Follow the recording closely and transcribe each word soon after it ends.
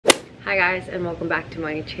Hi guys, and welcome back to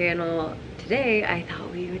my channel. Today I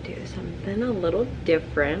thought we would do something a little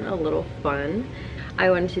different, a little fun. I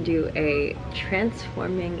wanted to do a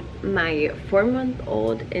transforming my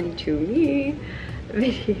 4-month-old into me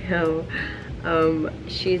video.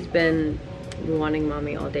 She's been wanting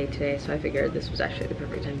mommy all day today, so I figured this was actually the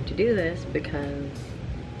perfect time to do this because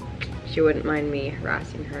she wouldn't mind me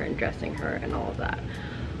harassing her and dressing her and all of that.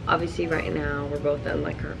 Obviously right now we're both in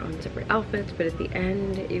like our own separate outfits, but at the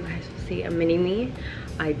end you guys will see a mini me.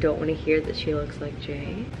 I don't want to hear that she looks like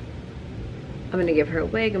Jay. I'm gonna give her a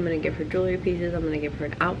wig, I'm gonna give her jewelry pieces, I'm gonna give her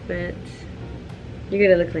an outfit. You're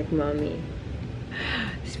gonna look like mommy.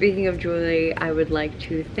 Speaking of jewelry, I would like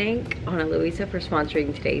to thank Ana Luisa for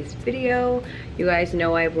sponsoring today's video. You guys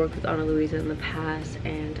know I've worked with Ana Luisa in the past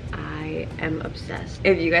and I am obsessed.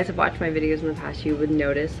 If you guys have watched my videos in the past, you would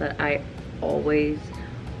notice that I always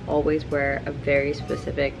wear a very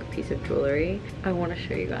specific piece of jewelry. I want to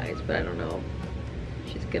show you guys, but I don't know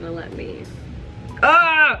if she's gonna let me.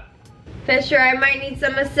 Ah! Fisher, I might need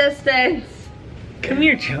some assistance. Come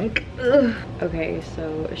here, chunk. Ugh. Okay,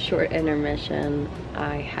 so a short intermission.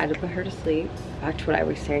 I had to put her to sleep. Back to what I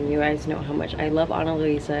was saying, you guys know how much I love Ana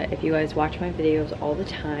Luisa. If you guys watch my videos all the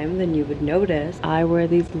time, then you would notice I wear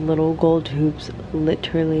these little gold hoops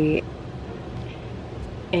literally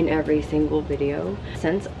in every single video.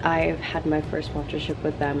 Since I've had my first sponsorship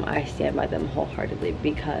with them, I stand by them wholeheartedly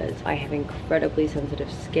because I have incredibly sensitive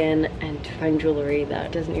skin, and to find jewelry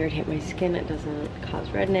that doesn't irritate my skin, it doesn't cause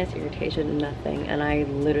redness, irritation, nothing. And I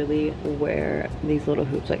literally wear these little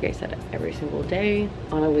hoops, like I said, every single day.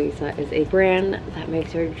 Ana Luisa is a brand that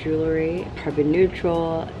makes their jewelry carbon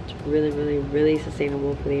neutral. It's really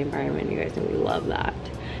sustainable for the environment. You guys know we love that.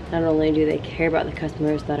 Not only do they care about the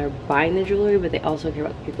customers that are buying the jewelry, but they also care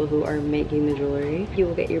about the people who are making the jewelry. You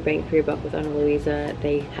will get your bang for your buck with Ana Luisa.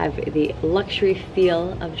 They have the luxury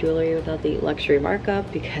feel of jewelry without the luxury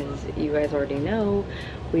markup, because you guys already know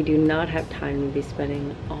we do not have time to be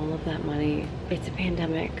spending all of that money. It's a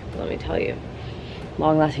pandemic, let me tell you.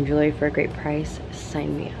 Long-lasting jewelry for a great price,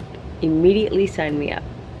 sign me up. Immediately sign me up.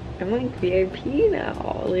 I'm like VIP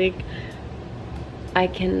now. Like I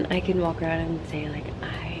can walk around and say like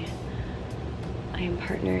I am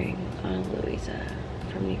partnering Ana Luisa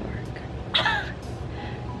from New York.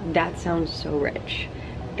 That sounds so rich.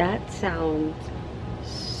 That sounds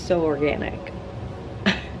so organic.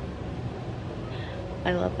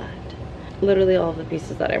 I love that. Literally all of the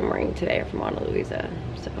pieces that I'm wearing today are from Ana Luisa,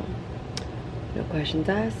 so no questions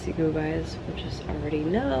asked. You guys will just already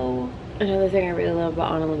know. Another thing I really love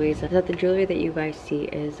about Ana Luisa is that the jewelry that you guys see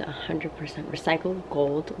is 100% recycled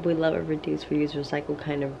gold. We love a reduce, reuse, recycle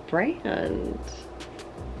kind of brand,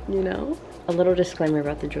 you know? A little disclaimer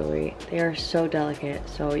about the jewelry. They are so delicate,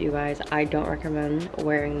 so you guys, I don't recommend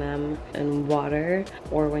wearing them in water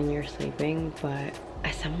or when you're sleeping, but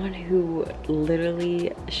as someone who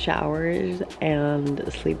literally showers and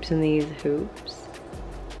sleeps in these hoops,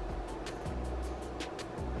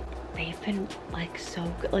 they've been like so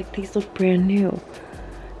good. Like these look brand new.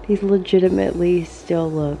 These legitimately still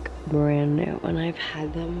look brand new, and I've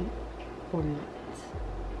had them for months.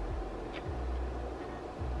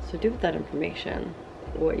 So do with that information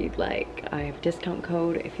what you'd like. I have a discount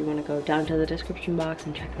code if you want to go down to the description box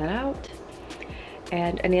and check that out.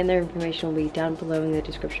 And any other information will be down below in the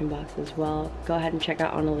description box as well. Go ahead and check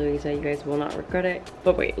out Ana Luisa. You guys will not regret it.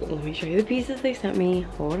 But wait, let me show you the pieces they sent me.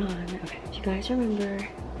 Hold on. Okay, if you guys remember.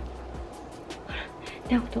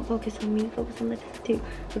 No, don't focus on me. Focus on the tattoo.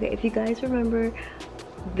 Okay, if you guys remember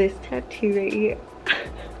this tattoo right here.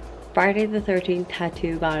 Friday the 13th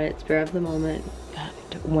tattoo, got it. Spur of the moment.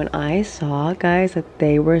 But when I saw, guys, that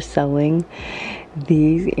they were selling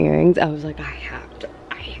these earrings, I was like, I have to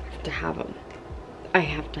have them. I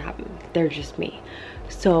have to have them. They're just me.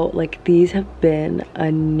 So like these have been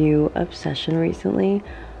a new obsession recently.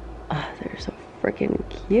 Oh, they're so freaking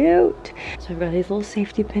cute. So I've got these little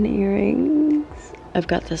safety pin earrings. I've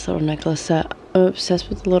got this little necklace set. I'm obsessed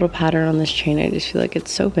with the little pattern on this chain. I just feel like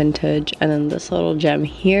it's so vintage. And then this little gem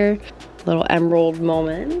here, little emerald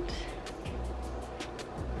moment.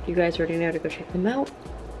 You guys already know to go check them out.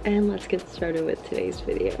 And let's get started with today's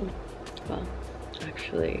video. Well,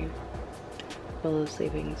 actually, Willow's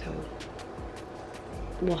sleeping, so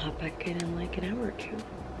we'll hop back in like an hour or two.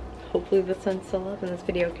 Hopefully the sun's still up and this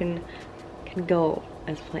video can go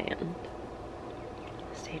as planned.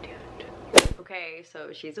 Stay tuned. Okay,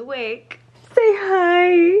 so she's awake. Say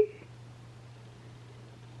hi.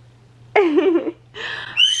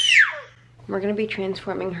 We're gonna be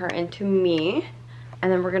transforming her into me,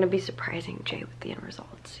 and then we're gonna be surprising Jay with the end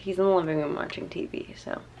results. He's in the living room watching TV,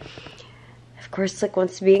 so of course Slick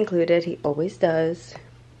wants to be included. He always does.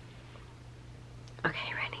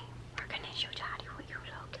 Okay, ready? We're gonna show Daddy what you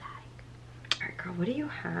look like. Alright, girl, what do you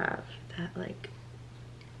have that, like,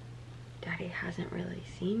 Daddy hasn't really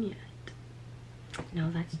seen yet?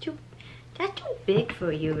 No, that's too big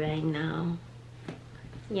for you right now.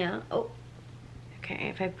 Yeah, oh. Okay,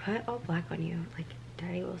 if I put all black on you, like,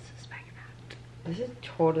 Daddy will suspect that. This is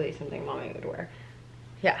totally something Mommy would wear.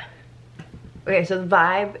 Yeah. Okay, so the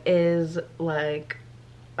vibe is like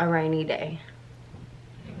a rainy day.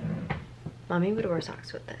 Mommy would wear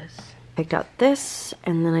socks with this. Picked out this,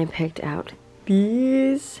 and then I picked out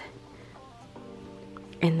these.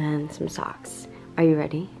 And then some socks. Are you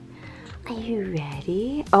ready? Are you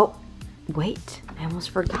ready? Oh, wait, I almost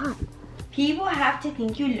forgot. People have to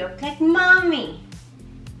think you look like Mommy.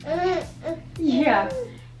 Yeah,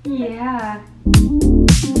 yeah.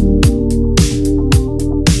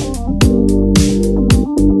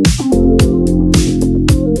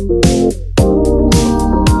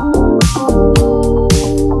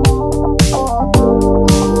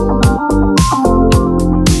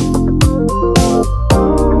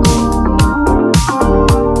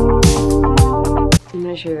 I'm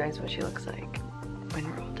gonna show you guys what she looks like when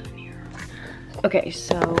we're all done here. Okay,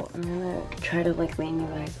 so I'm gonna try to like lean you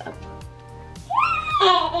guys up.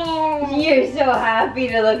 You're so happy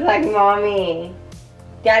to look like Mommy.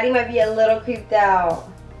 Daddy might be a little creeped out.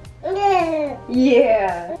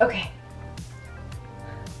 Yeah. Okay.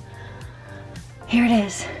 Here it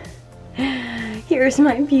is. Here's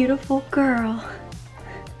my beautiful girl.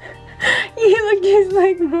 You look just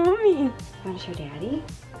like Mommy. Wanna show Daddy?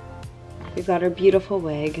 We've got our beautiful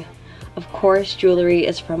wig. Of course, jewelry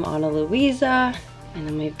is from Ana Luisa. And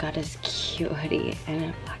then we've got this cute hoodie and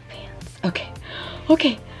a black pants. Okay,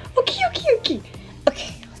 okay, okay, okay, okay.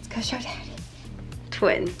 Okay, let's go show Daddy.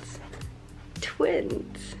 Twins.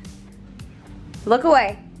 Twins. Look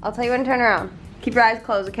away. I'll tell you when to turn around. Keep your eyes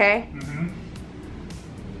closed, okay? Mm-hmm.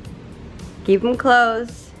 Keep them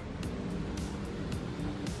closed.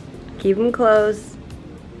 Keep them closed.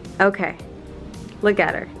 Okay. Look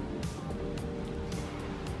at her.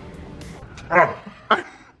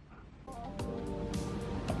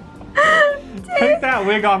 Take that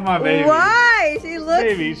wig off my baby. Why? She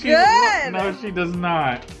looks good. No, she does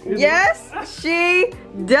not. Yes, she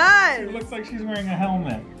does. It looks like she's wearing a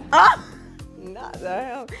helmet. Oh, not the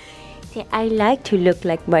helmet. See, I like to look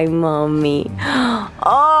like my Mommy.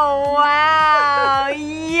 Oh, wow.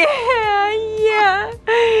 Yeah, yeah.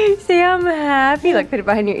 See, I'm happy. Like, put it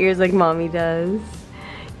behind your ears like Mommy does.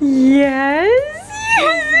 Yes.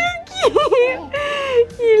 You're so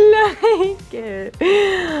cute. You like it.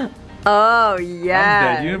 Oh, yeah.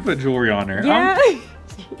 I'm dead. You didn't put jewelry on her. Yeah.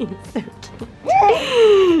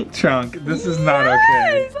 Chunk, this is not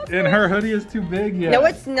okay. And her hoodie is too big yet. No,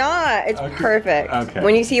 it's not. It's okay. Perfect. Okay.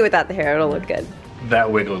 When you see it without the hair, it'll look good.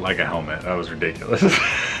 That wig looked like a helmet. That was ridiculous.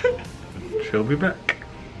 She'll be back.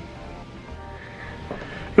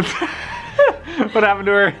 What happened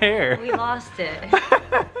to her hair? We lost it.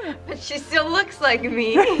 But she still looks like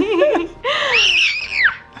me.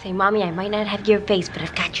 Say, Mommy, I might not have your face, but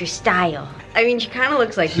I've got your style. I mean, she kind of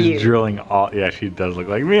looks like you. She's drilling all, yeah, she does look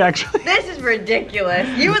like me, actually. This is ridiculous.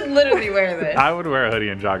 You would literally wear this. I would wear a hoodie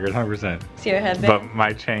and joggers, 100%. See your headband? But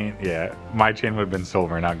my chain, yeah, my chain would have been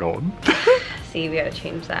silver, not gold. See, we gotta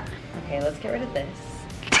change that. Okay, let's get rid of this.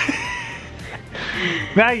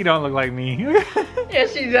 Now you don't look like me.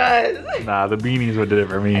 Yes, she does. Nah, the beanies what did it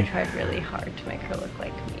for me. I tried really hard to make her look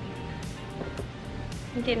like me.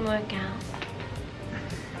 It didn't work out.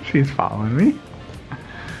 She's following me.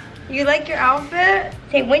 You like your outfit?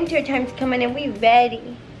 Say winter time's coming and we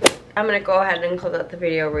ready. I'm gonna go ahead and close out the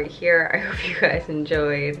video right here. I hope you guys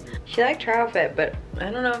enjoyed. She liked her outfit, but I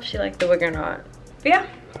don't know if she liked the wig or not. But yeah,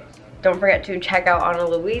 don't forget to check out Ana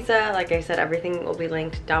Luisa. Like I said, everything will be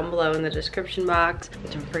linked down below in the description box.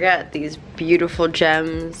 But don't forget, these beautiful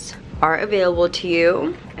gems are available to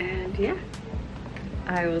you. And yeah,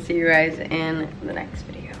 I will see you guys in the next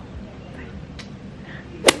video.